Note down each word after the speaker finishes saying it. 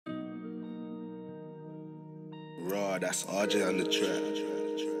Raw, that's RJ on the track.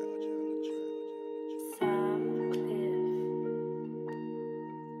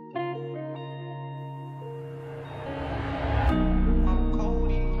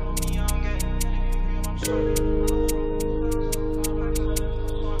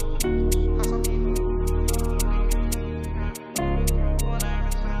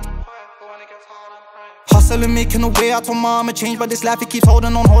 Hustling, making a way out to mama change, but this life it keeps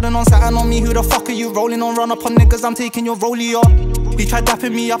holding on, satin on me. Who the fuck are you rolling on? Run up on niggas, I'm taking your rollie off. He tried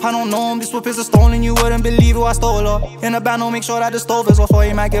dapping me up, I don't know him. This whip is a stolen, you wouldn't believe who I stole her. In a band, I'll make sure that the stove is off, or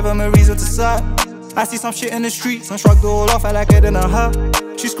he might give him a reason to sigh. I see some shit in the streets and shrug the whole off, I like it in a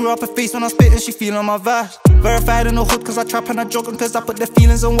hat. She screw up her face when I spit and she feeling my vibes. Verified in the hood cause I trap and I joke and cause I put their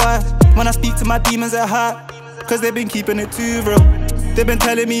feelings in words. When I speak to my demons at heart, cause they been keeping it too real. They been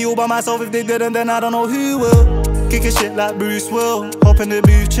telling me all by myself, if they didn't then I don't know who will. Kicking shit like Bruce Will, hoping the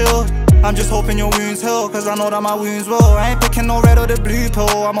booth chill. I'm just hoping your wounds heal, cause I know that my wounds will. I ain't picking no red or the blue pill,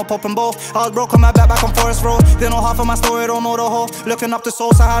 I'ma poppin' both. I was broke on my back on Forest Road. They know half of my story, don't know the whole. Looking up the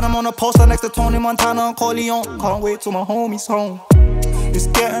source, I had him on a poster next to Tony Montana and Corleone. Can't wait till my homie's home. It's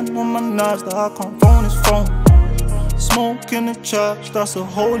getting on my nerves that I can't phone his phone. Smoke in the church, that's a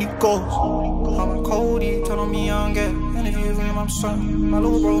Holy Ghost. I'm a Cody, telling me I don't get any views when I'm son. My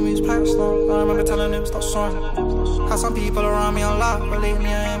little bro means past now, I remember telling him stop swearing. Had some people around me a lot, but lately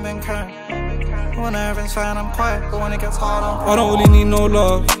I ain't been caring. When everything's fine, I'm quiet, but when it gets hard, I don't really need no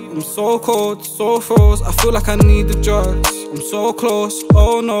love. I'm so cold, so froze, I feel like I need the drugs. I'm so close,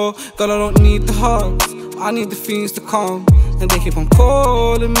 oh no, girl I don't need the hugs. I need the fiends to come, and they keep on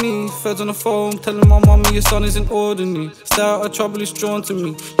calling me. Feds on the phone, telling my mommy your son isn't ordinary. Stay out of trouble, it's drawn to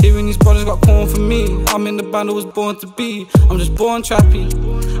me. Hearing these brothers got corn for me. I'm in the band I was born to be. I'm just born trappy.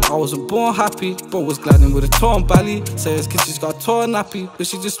 I wasn't born happy, but was gliding with a torn belly. Say his kids just got torn nappy, but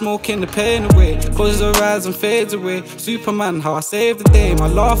she just smoking the pain away. Closes her eyes and fades away. Superman, how I save the day. My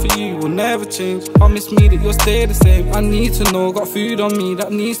love for you will never change. Promise me that you'll stay the same. I need to know, got food on me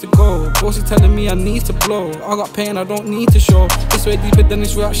that needs to go. Bossy telling me I need to blow. I got pain I don't need to show. This way deeper than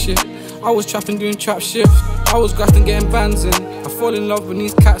this rap shit. I was trapping doing trap shift. I was grafting getting bands in. I fall in love when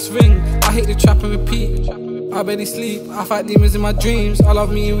these cats ring. I hate the trap and repeat. I barely sleep, I fight demons in my dreams. I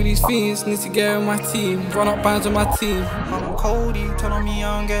love meeting with these fiends, need to get in my team. Run up bands with my team. I'm Cody, telling me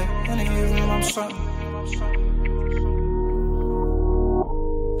I don't get any views when I'm son.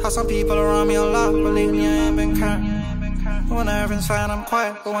 Had some people around me a lot, but lately I ain't been caring. When everything's fine, I'm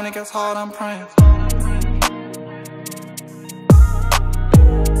quiet, but when it gets hard, I'm praying.